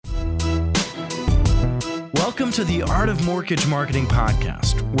Welcome to the Art of Mortgage Marketing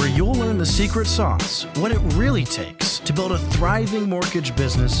podcast, where you'll learn the secret sauce, what it really takes to build a thriving mortgage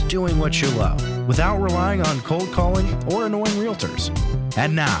business doing what you love, without relying on cold calling or annoying realtors.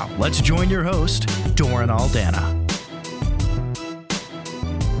 And now, let's join your host, Doran Aldana.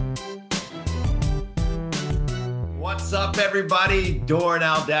 What's up, everybody? Doran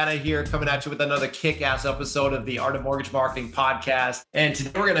Aldana here, coming at you with another kick-ass episode of the Art of Mortgage Marketing podcast. And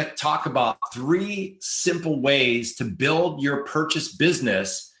today we're going to talk about 3 simple ways to build your purchase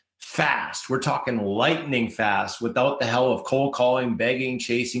business fast. We're talking lightning fast, without the hell of cold calling, begging,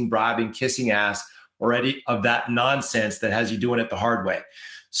 chasing, bribing, kissing ass, or any of that nonsense that has you doing it the hard way.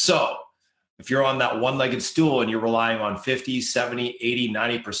 So if you're on that one-legged stool and you're relying on 50, 70, 80,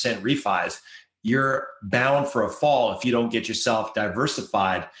 90% refis, you're bound for a fall if you don't get yourself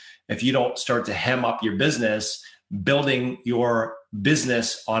diversified, if you don't start to hem up your business, building your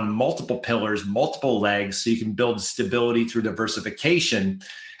business on multiple pillars, multiple legs, so you can build stability through diversification.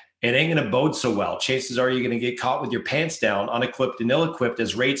 It ain't going to bode so well. Chances are you're going to get caught with your pants down, unequipped and ill-equipped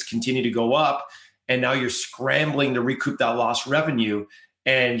as rates continue to go up. And now you're scrambling to recoup that lost revenue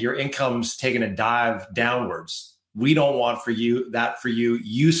and your income's taking a dive downwards. We don't want that for you.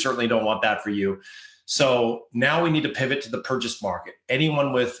 You certainly don't want that for you. So now we need to pivot to the purchase market.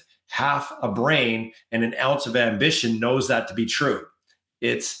 Anyone with half a brain and an ounce of ambition knows that to be true.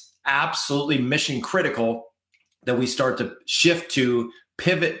 It's absolutely mission critical that we start to shift to,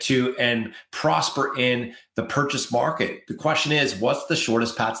 pivot to, and prosper in the purchase market. The question is, what's the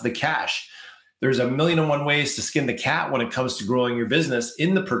shortest path to the cash? There's a million and one ways to skin the cat when it comes to growing your business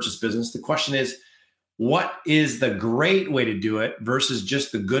in the purchase business. The question is, what is the great way to do it versus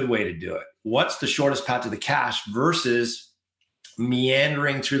just the good way to do it? What's the shortest path to the cash versus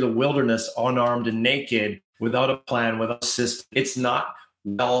meandering through the wilderness unarmed and naked without a plan, without a system? It's not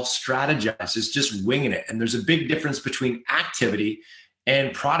well strategized. It's just winging it. And there's a big difference between activity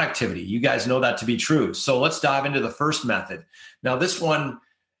and productivity. You guys know that to be true. So let's dive into the first method. Now, this one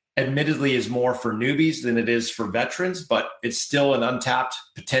admittedly is more for newbies than it is for veterans, but it's still an untapped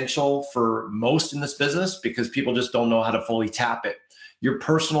potential for most in this business because people just don't know how to fully tap it. Your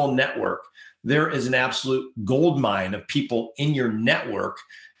personal network. There is an absolute gold mine of people in your network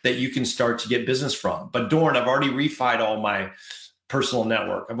that you can start to get business from. But Doran, I've already refied all my personal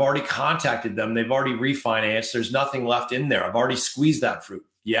network. I've already contacted them. They've already refinanced. There's nothing left in there. I've already squeezed that fruit.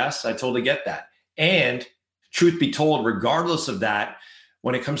 Yes, I totally get that. And truth be told, regardless of that,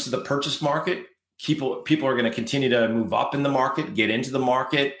 when it comes to the purchase market, people are going to continue to move up in the market, get into the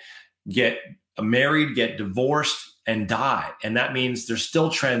market, get married, get divorced, and die. And that means there's still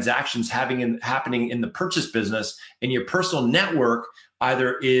transactions happening in the purchase business, and your personal network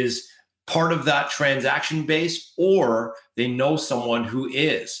either is part of that transaction base or they know someone who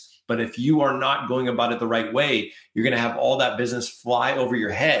is. But if you are not going about it the right way, you're going to have all that business fly over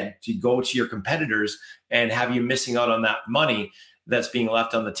your head to go to your competitors and have you missing out on that money that's being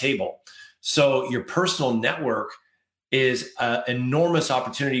left on the table. So your personal network is an enormous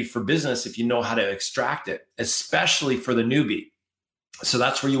opportunity for business if you know how to extract it, especially for the newbie. So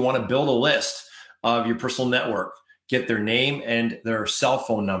that's where you want to build a list of your personal network. Get their name and their cell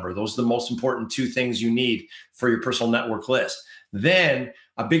phone number. Those are the most important 2 things you need for your personal network list. Then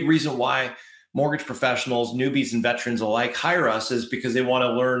a big reason why mortgage professionals, newbies and veterans alike hire us is because they want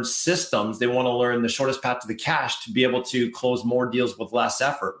to learn systems. They want to learn the shortest path to the cash to be able to close more deals with less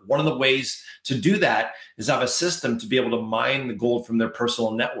effort. One of the ways to do that is have a system to be able to mine the gold from their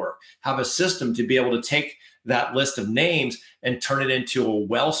personal network, have a system to be able to take that list of names and turn it into a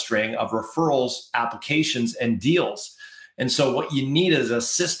wellstring of referrals, applications, and deals. And so what you need is a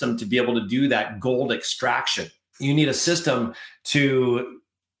system to be able to do that gold extraction. You need a system to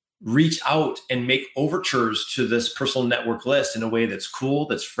reach out and make overtures to this personal network list in a way that's cool,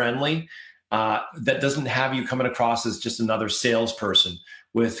 that's friendly, that doesn't have you coming across as just another salesperson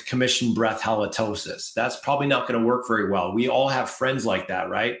with commission breath halitosis. That's probably not going to work very well. We all have friends like that,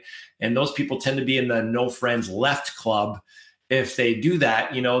 right? And those people tend to be in the no friends left club. If they do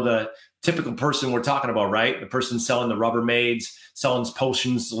that, the typical person we're talking about, right? The person selling the Rubbermaids, selling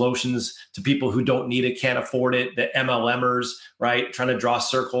potions, lotions to people who don't need it, can't afford it, the MLMers, right? Trying to draw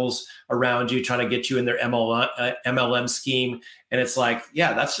circles around you, trying to get you in their MLM scheme. And it's like,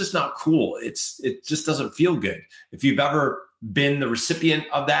 yeah, that's just not cool. It just doesn't feel good. If you've ever been the recipient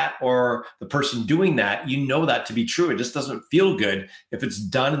of that or the person doing that, you know that to be true. It just doesn't feel good if it's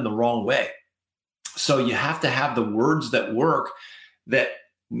done in the wrong way. So you have to have the words that work, that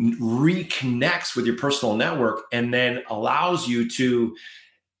reconnects with your personal network and then allows you to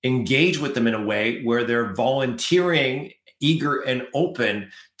engage with them in a way where they're volunteering eager and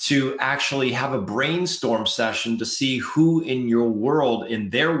open to actually have a brainstorm session to see who in your world, in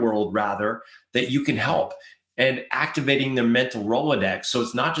their world rather, that you can help, and activating their mental Rolodex. So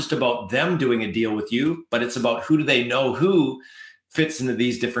it's not just about them doing a deal with you, but it's about who do they know who fits into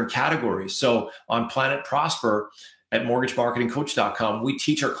these different categories. So on Planet Prosper at mortgagemarketingcoach.com, we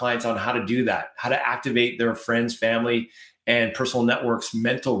teach our clients on how to do that, how to activate their friends, family, and personal networks'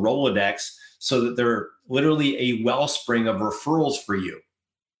 mental Rolodex so that they're literally a wellspring of referrals for you,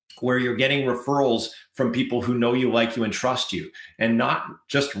 where you're getting referrals from people who know you, like you, and trust you, and not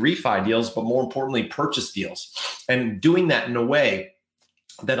just refi deals, but more importantly, purchase deals. And doing that in a way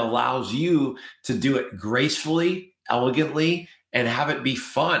that allows you to do it gracefully, elegantly, and have it be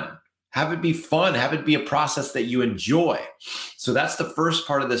fun. Have it be fun. Have it be a process that you enjoy. So that's the first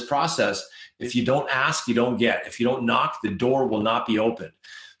part of this process. If you don't ask, you don't get. If you don't knock, the door will not be open.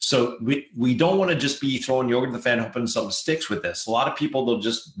 So we don't want to just be throwing yogurt to the fan, hoping something sticks with this. A lot of people, they'll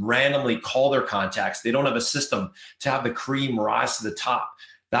just randomly call their contacts. They don't have a system to have the cream rise to the top.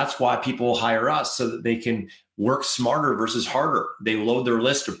 That's why people hire us, so that they can work smarter versus harder. They load their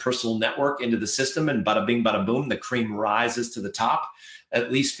list of personal network into the system, and bada bing, bada boom, the cream rises to the top.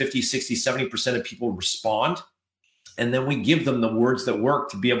 At least 50, 60, 70% of people respond. And then we give them the words that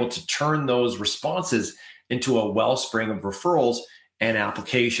work to be able to turn those responses into a wellspring of referrals and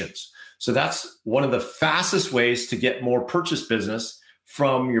applications. So that's one of the fastest ways to get more purchase business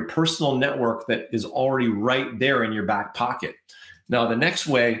from your personal network that is already right there in your back pocket. Now, the next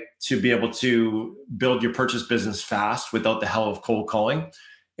way to be able to build your purchase business fast without the hell of cold calling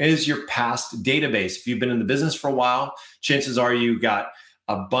is your past database. If you've been in the business for a while, chances are you got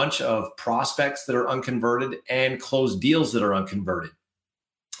a bunch of prospects that are unconverted and closed deals that are unconverted.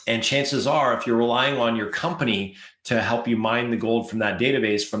 And chances are, if you're relying on your company to help you mine the gold from that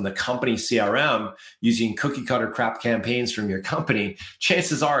database, from the company CRM, using cookie cutter crap campaigns from your company,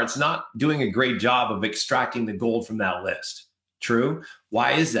 chances are it's not doing a great job of extracting the gold from that list. True?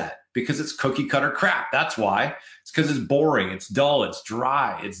 Why is that? Because it's cookie cutter crap. That's why. It's because it's boring, it's dull, it's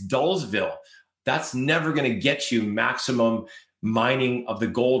dry, it's Dullsville. That's never going to get you maximum mining of the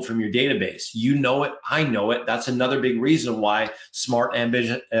gold from your database. You know it, I know it. That's another big reason why smart,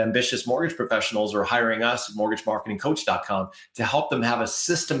 ambitious mortgage professionals are hiring us at mortgagemarketingcoach.com to help them have a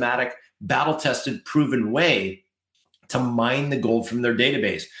systematic, battle-tested, proven way to mine the gold from their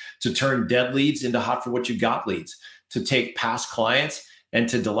database, to turn dead leads into hot for what you got leads, to take past clients and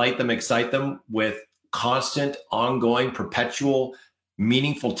to delight them, excite them with constant, ongoing, perpetual,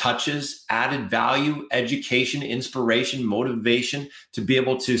 meaningful touches, added value, education, inspiration, motivation, to be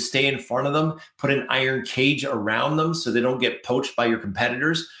able to stay in front of them, put an iron cage around them so they don't get poached by your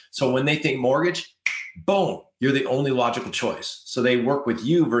competitors. So when they think mortgage, boom, you're the only logical choice. So they work with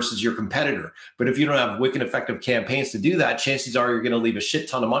you versus your competitor. But if you don't have wicked effective campaigns to do that, chances are you're going to leave a shit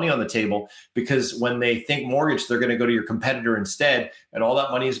ton of money on the table, because when they think mortgage, they're going to go to your competitor instead. And all that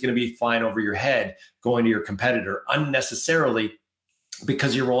money is going to be flying over your head, going to your competitor unnecessarily,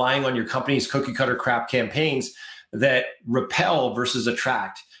 because you're relying on your company's cookie cutter crap campaigns that repel versus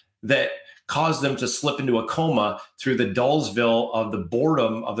attract, that cause them to slip into a coma through the Dullsville of the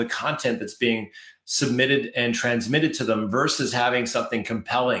boredom of the content that's being submitted and transmitted to them, versus having something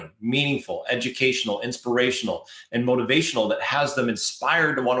compelling, meaningful, educational, inspirational, and motivational that has them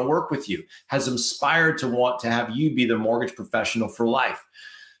inspired to want to work with you, has them inspired to want to have you be their mortgage professional for life.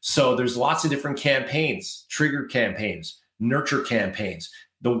 So there's lots of different campaigns, trigger campaigns, nurture campaigns,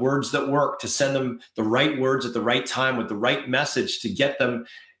 the words that work, to send them the right words at the right time with the right message to get them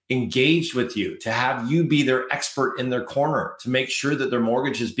engaged with you, to have you be their expert in their corner, to make sure that their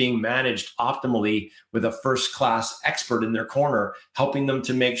mortgage is being managed optimally with a first-class expert in their corner, helping them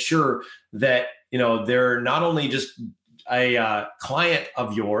to make sure that, you know, they're not only just a client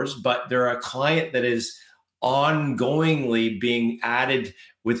of yours, but they're a client that is ongoingly being added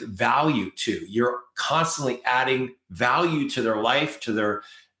with value to. You're constantly adding value to their life, to their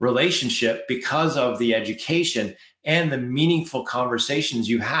relationship, because of the education and the meaningful conversations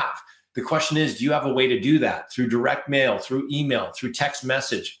you have. The question is, do you have a way to do that through direct mail, through email, through text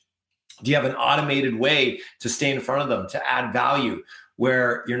message? Do you have an automated way to stay in front of them, to add value,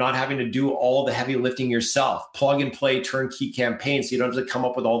 where you're not having to do all the heavy lifting yourself, plug and play turnkey campaigns so you don't have to come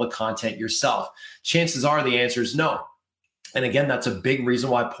up with all the content yourself? Chances are the answer is no. And again, that's a big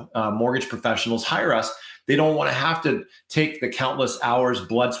reason why mortgage professionals hire us. They don't want to have to take the countless hours,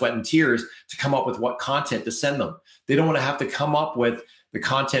 blood, sweat, and tears to come up with what content to send them. They don't want to have to come up with the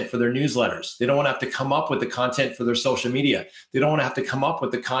content for their newsletters. They don't want to have to come up with the content for their social media. They don't want to have to come up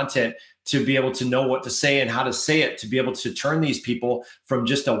with the content to be able to know what to say and how to say it, to be able to turn these people from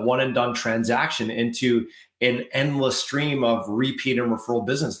just a one and done transaction into an endless stream of repeat and referral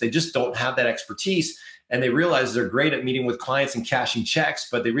business. They just don't have that expertise. And they realize they're great at meeting with clients and cashing checks,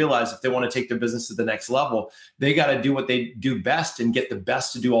 but they realize if they want to take their business to the next level, they got to do what they do best and get the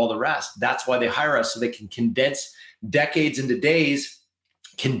best to do all the rest. That's why they hire us, so they can condense decades into days,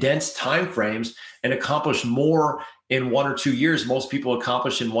 condense timeframes, and accomplish more in 1 or 2 years. Most people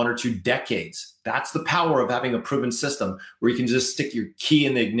accomplish in 1 or 2 decades. That's the power of having a proven system where you can just stick your key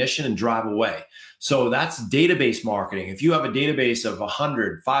in the ignition and drive away. So that's database marketing. If you have a database of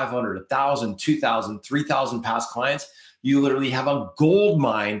 100, 500, 1,000, 2,000, 3,000 past clients, you literally have a gold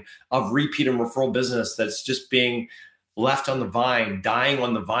mine of repeat and referral business that's just being left on the vine, dying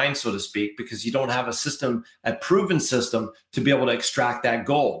on the vine, so to speak, because you don't have a system, a proven system to be able to extract that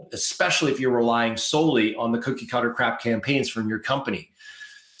gold, especially if you're relying solely on the cookie cutter crap campaigns from your company.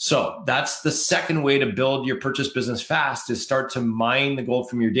 So that's the second way to build your purchase business fast, is start to mine the gold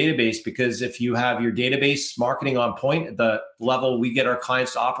from your database. Because if you have your database marketing on point at the level we get our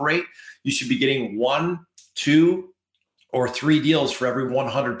clients to operate, you should be getting 1, 2, or 3 deals for every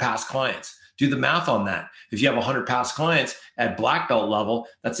 100 past clients. Do the math on that. If you have 100 past clients at black belt level,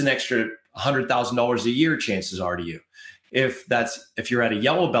 that's an extra $100,000 a year, chances are, to you. If you're at a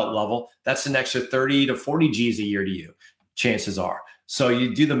yellow belt level, that's an extra 30 to 40 G's a year to you, chances are. So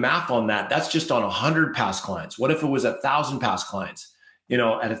you do the math on that. That's just on 100 past clients. What if it was 1,000 past clients? At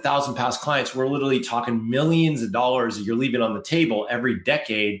 1,000 past clients, we're literally talking millions of dollars that you're leaving on the table every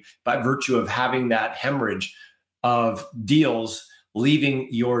decade by virtue of having that hemorrhage of deals leaving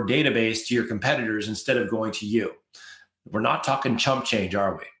your database to your competitors instead of going to you. We're not talking chump change,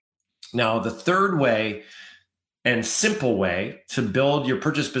 are we? Now, the third way and simple way to build your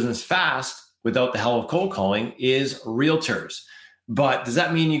purchase business fast without the hell of cold calling is realtors. But does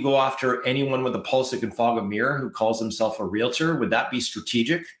that mean you go after anyone with a pulse that can fog a mirror who calls himself a realtor? Would that be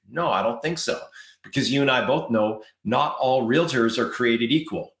strategic? No, I don't think so. Because you and I both know not all realtors are created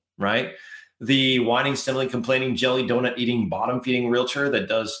equal, right? The whining, stimbling, complaining, jelly donut eating, bottom feeding realtor that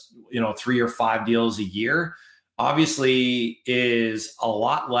does 3 or 5 deals a year obviously is a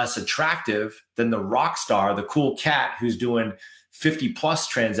lot less attractive than the rock star, the cool cat who's doing 50 plus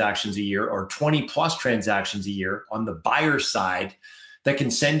transactions a year or 20 plus transactions a year on the buyer side that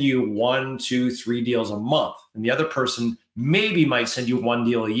can send you 1, 2, 3 deals a month. And the other person maybe might send you 1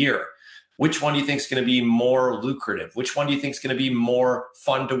 deal a year. Which one do you think is going to be more lucrative? Which one do you think is going to be more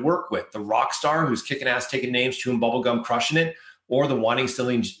fun to work with? The rock star who's kicking ass, taking names, chewing bubblegum, crushing it, or the whining,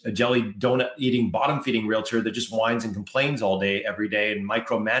 stealing, jelly donut eating, bottom feeding realtor that just whines and complains all day, every day, and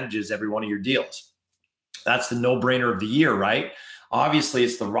micromanages every one of your deals? That's the no-brainer of the year, right? Obviously,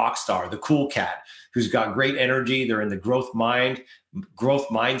 it's the rock star, the cool cat, who's got great energy. They're in the growth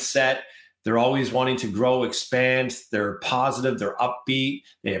mindset. They're always wanting to grow, expand. They're positive. They're upbeat.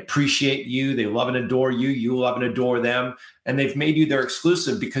 They appreciate you. They love and adore you. You love and adore them. And they've made you their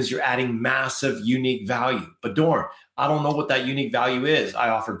exclusive because you're adding massive, unique value. But Dorn, I don't know what that unique value is. I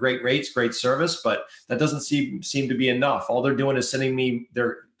offer great rates, great service, but that doesn't seem to be enough. All they're doing is sending me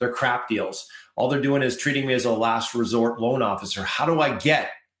their crap deals. All they're doing is treating me as a last resort loan officer. How do I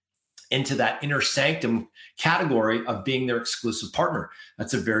get into that inner sanctum category of being their exclusive partner?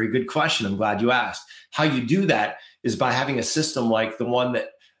 That's a very good question. I'm glad you asked. How you do that is by having a system like the one that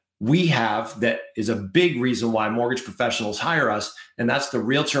we have that is a big reason why mortgage professionals hire us, and that's the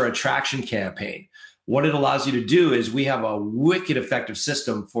Realtor Attraction Campaign. What it allows you to do is we have a wicked effective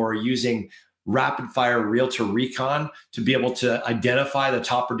system for using rapid fire realtor recon to be able to identify the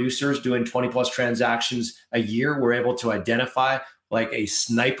top producers doing 20 plus transactions a year. We're able to identify like a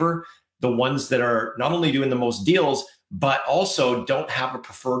sniper the ones that are not only doing the most deals, but also don't have a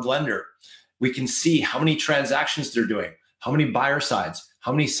preferred lender. We can see how many transactions they're doing, how many buyer sides,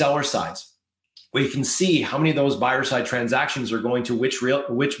 how many seller sides. We can see how many of those buyer side transactions are going to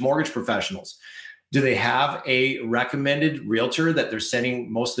which mortgage professionals. Do they have a recommended realtor that they're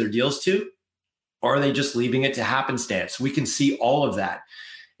sending most of their deals to? Or are they just leaving it to happenstance? We can see all of that.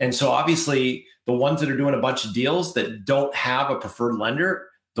 And so obviously the ones that are doing a bunch of deals that don't have a preferred lender,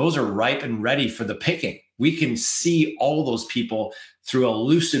 those are ripe and ready for the picking. We can see all those people through a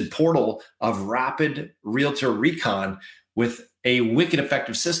lucid portal of rapid realtor recon with a wicked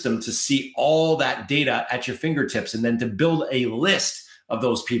effective system to see all that data at your fingertips and then to build a list of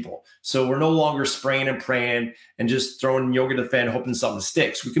those people. So we're no longer spraying and praying and just throwing yoga to the fan, hoping something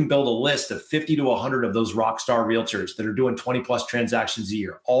sticks. We can build a list of 50 to 100 of those rock star realtors that are doing 20 plus transactions a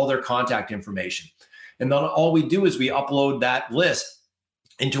year, all their contact information. And then all we do is we upload that list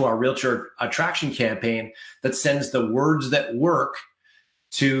into our Realtor Attraction Campaign that sends the words that work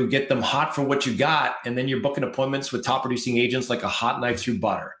to get them hot for what you got. And then you're booking appointments with top producing agents like a hot knife through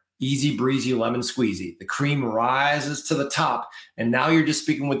butter. easy breezy lemon squeezy. The cream rises to the top. And now you're just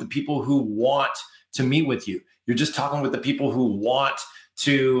speaking with the people who want to meet with you. You're just talking with the people who want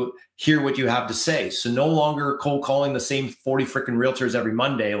to hear what you have to say. So no longer cold calling the same 40 freaking realtors every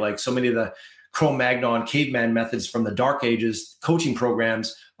Monday, like so many of the Cro-Magnon caveman methods from the dark ages coaching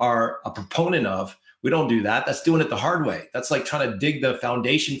programs are a proponent of. We don't do that. That's doing it the hard way. That's like trying to dig the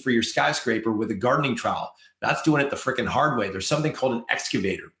foundation for your skyscraper with a gardening trowel. That's doing it the freaking hard way. There's something called an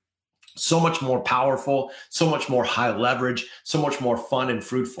excavator. So much more powerful, so much more high leverage, so much more fun and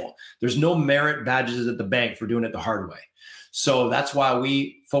fruitful. There's no merit badges at the bank for doing it the hard way. So that's why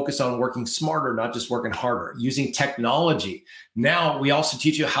we focus on working smarter, not just working harder, using technology. Now we also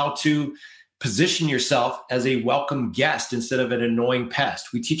teach you how to position yourself as a welcome guest instead of an annoying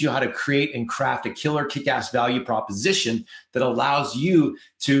pest. We teach you how to create and craft a killer kick-ass value proposition that allows you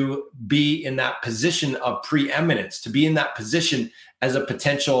to be in that position of preeminence, to be in that position as a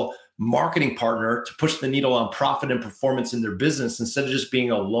potential marketing partner to push the needle on profit and performance in their business instead of just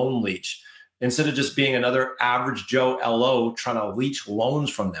being a loan leech, instead of just being another average Joe LO trying to leech loans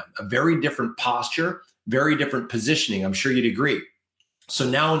from them. A very different posture, very different positioning. I'm sure you'd agree. So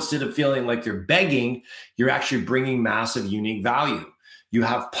now instead of feeling like you're begging, you're actually bringing massive unique value. You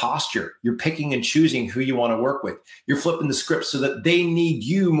have posture. You're picking and choosing who you want to work with. You're flipping the script so that they need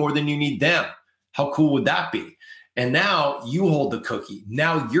you more than you need them. How cool would that be? And now you hold the cookie.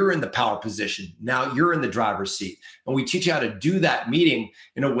 Now you're in the power position. Now you're in the driver's seat. And we teach you how to do that meeting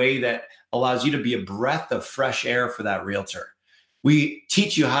in a way that allows you to be a breath of fresh air for that realtor. We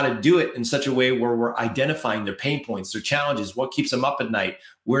teach you how to do it in such a way where we're identifying their pain points, their challenges, what keeps them up at night,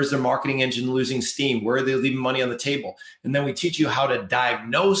 where's their marketing engine losing steam, where are they leaving money on the table? And then we teach you how to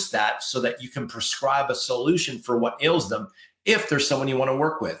diagnose that so that you can prescribe a solution for what ails them if there's someone you want to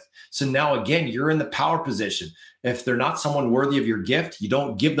work with. So now, again, you're in the power position. If they're not someone worthy of your gift, you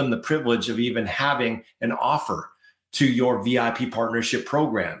don't give them the privilege of even having an offer to your VIP partnership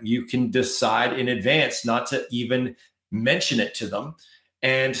program. You can decide in advance not to even mention it to them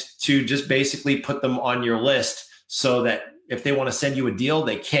and to just basically put them on your list so that if they want to send you a deal,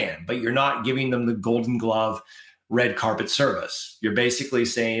 they can, but you're not giving them the golden glove, red carpet service. You're basically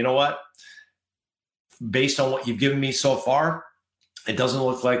saying, you know what, based on what you've given me so far, it doesn't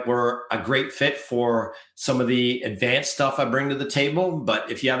look like we're a great fit for some of the advanced stuff I bring to the table.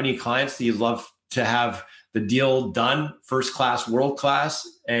 But if you have any clients that you'd love to have the deal done, first class, world class,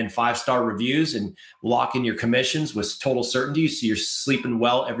 and 5-star reviews, and lock in your commissions with total certainty, so you're sleeping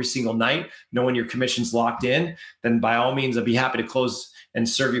well every single night, knowing your commission's locked in, then by all means, I'd be happy to close and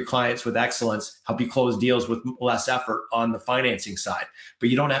serve your clients with excellence, help you close deals with less effort on the financing side. But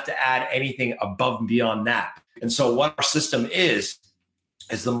you don't have to add anything above and beyond that. And so what our system is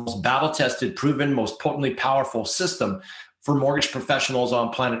the most battle-tested, proven, most potently powerful system for mortgage professionals on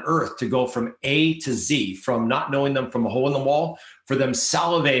planet Earth to go from A to Z, from not knowing them from a hole in the wall, for them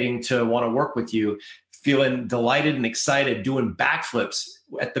salivating to want to work with you, feeling delighted and excited, doing backflips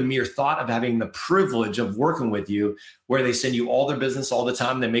at the mere thought of having the privilege of working with you, where they send you all their business all the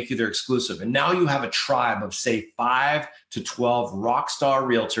time, they make you their exclusive. And now you have a tribe of, say, 5 to 12 rock star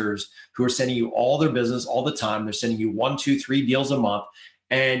realtors who are sending you all their business all the time. They're sending you 1, 2, 3 deals a month.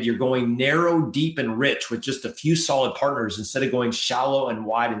 And you're going narrow, deep, and rich with just a few solid partners instead of going shallow and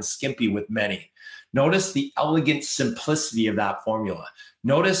wide and skimpy with many. Notice the elegant simplicity of that formula.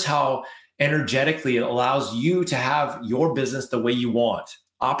 Notice how energetically it allows you to have your business the way you want,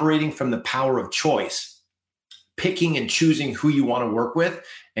 operating from the power of choice, picking and choosing who you want to work with,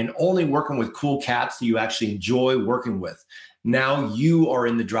 and only working with cool cats that you actually enjoy working with. Now you are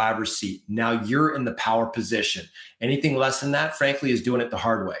in the driver's seat. Now you're in the power position. Anything less than that, frankly, is doing it the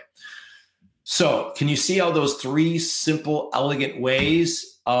hard way. So can you see how those 3 simple, elegant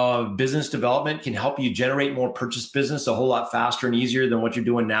ways of business development can help you generate more purchase business a whole lot faster and easier than what you're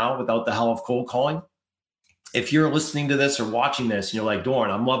doing now without the hell of cold calling? If you're listening to this or watching this and you're like,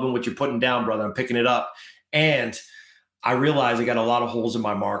 Doran, I'm loving what you're putting down, brother. I'm picking it up. And I realize I got a lot of holes in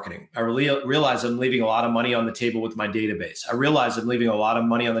my marketing. I realize I'm leaving a lot of money on the table with my database. I realize I'm leaving a lot of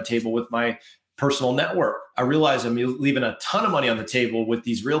money on the table with my personal network. I realize I'm leaving a ton of money on the table with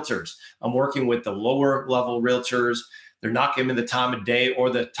these realtors. I'm working with the lower level realtors. They're not giving me the time of day, or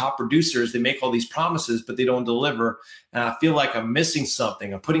the top producers. They make all these promises, but they don't deliver. And I feel like I'm missing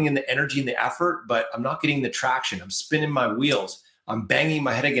something. I'm putting in the energy and the effort, but I'm not getting the traction. I'm spinning my wheels. I'm banging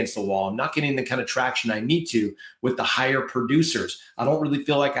my head against the wall. I'm not getting the kind of traction I need to with the higher producers. I don't really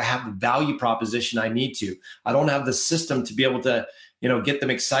feel like I have the value proposition I need to. I don't have the system to be able to, get them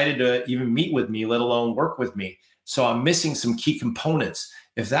excited to even meet with me, let alone work with me. So I'm missing some key components.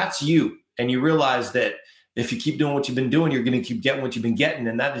 If that's you and you realize that If you keep doing what you've been doing, you're going to keep getting what you've been getting.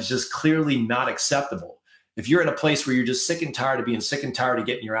 And that is just clearly not acceptable. If you're in a place where you're just sick and tired of being sick and tired of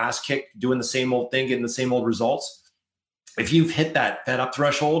getting your ass kicked, doing the same old thing, getting the same old results, if you've hit that up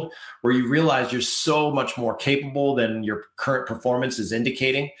threshold where you realize you're so much more capable than your current performance is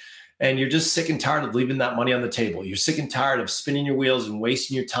indicating, and you're just sick and tired of leaving that money on the table, you're sick and tired of spinning your wheels and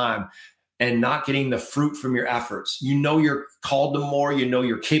wasting your time and not getting the fruit from your efforts. You know you're called to more, you know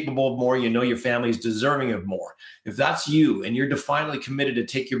you're capable of more, you know your family is deserving of more. If that's you and you're defiantly committed to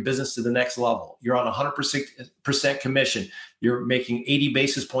take your business to the next level, you're on 100% commission, you're making 80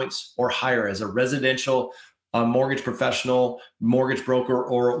 basis points or higher as a residential mortgage professional, mortgage broker,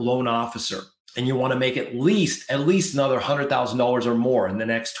 or loan officer, and you want to make at least another $100,000 or more in the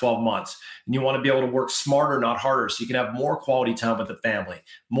next 12 months. And you want to be able to work smarter, not harder, so you can have more quality time with the family,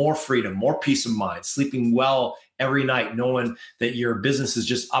 more freedom, more peace of mind, sleeping well every night, knowing that your business is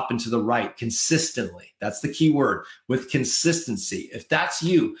just up and to the right consistently. That's the key word, with consistency. If that's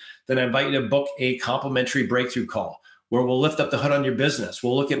you, then I invite you to book a complimentary breakthrough call where we'll lift up the hood on your business.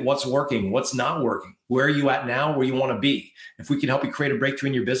 We'll look at what's working, what's not working. Where are you at now, where you want to be? If we can help you create a breakthrough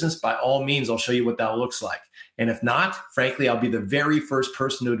in your business, by all means, I'll show you what that looks like. And if not, frankly, I'll be the very first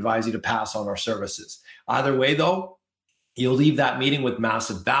person to advise you to pass on our services. Either way, though, you'll leave that meeting with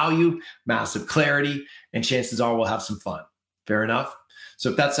massive value, massive clarity, and chances are we'll have some fun. Fair enough? So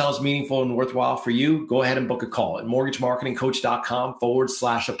if that sounds meaningful and worthwhile for you, go ahead and book a call at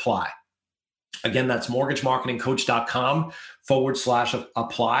mortgagemarketingcoach.com/apply. Again, that's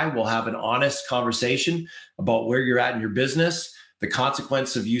mortgagemarketingcoach.com/apply. We'll have an honest conversation about where you're at in your business, the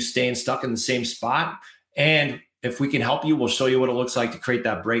consequence of you staying stuck in the same spot. And if we can help you, we'll show you what it looks like to create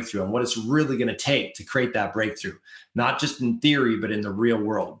that breakthrough and what it's really going to take to create that breakthrough, not just in theory, but in the real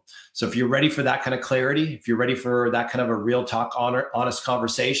world. So if you're ready for that kind of clarity, if you're ready for that kind of a real talk, honest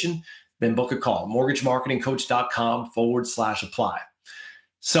conversation, then book a call, mortgagemarketingcoach.com/apply.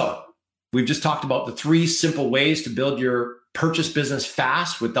 So we've just talked about the 3 simple ways to build your purchase business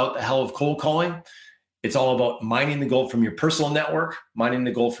fast without the hell of cold calling. It's all about mining the gold from your personal network, mining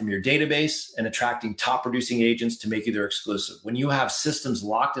the gold from your database, and attracting top producing agents to make you their exclusive. When you have systems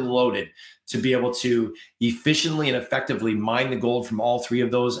locked and loaded to be able to efficiently and effectively mine the gold from all 3 of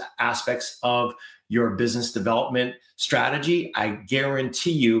those aspects of your business development strategy, I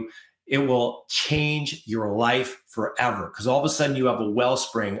guarantee you it will change your life forever, because all of a sudden you have a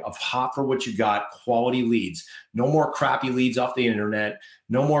wellspring of hot for what you got, quality leads. No more crappy leads off the internet,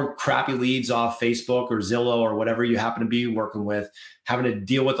 no more crappy leads off Facebook or Zillow or whatever you happen to be working with, having to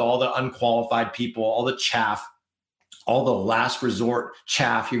deal with all the unqualified people, all the chaff, all the last resort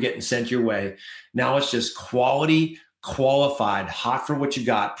chaff you're getting sent your way. Now it's just quality, qualified, hot for what you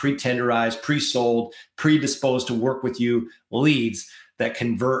got, pre-tenderized, pre-sold, predisposed to work with you leads that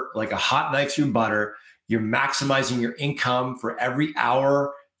convert like a hot knife through butter. You're maximizing your income for every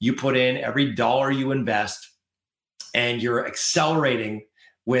hour you put in, every dollar you invest, and you're accelerating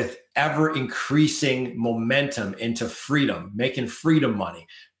with ever increasing momentum into freedom, making freedom money,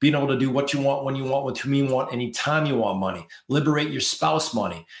 being able to do what you want, when you want, with whom you want, anytime you want money, liberate your spouse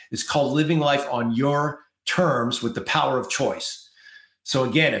money. It's called living life on your terms with the power of choice. So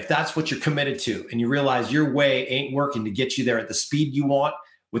again, if that's what you're committed to and you realize your way ain't working to get you there at the speed you want,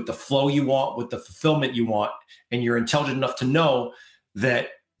 with the flow you want, with the fulfillment you want, and you're intelligent enough to know that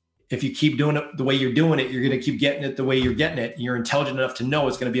if you keep doing it the way you're doing it, you're going to keep getting it the way you're getting it. You're intelligent enough to know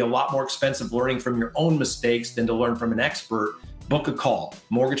it's going to be a lot more expensive learning from your own mistakes than to learn from an expert. Book a call,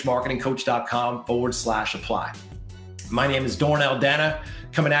 mortgagemarketingcoach.com/apply. My name is Doran Aldana,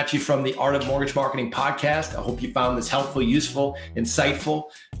 coming at you from the Art of Mortgage Marketing podcast. I hope you found this helpful, useful, insightful.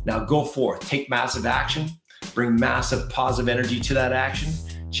 Now go forth, take massive action, bring massive positive energy to that action.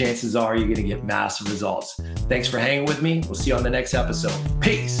 Chances are you're going to get massive results. Thanks for hanging with me. We'll see you on the next episode.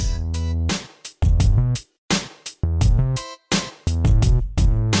 Peace.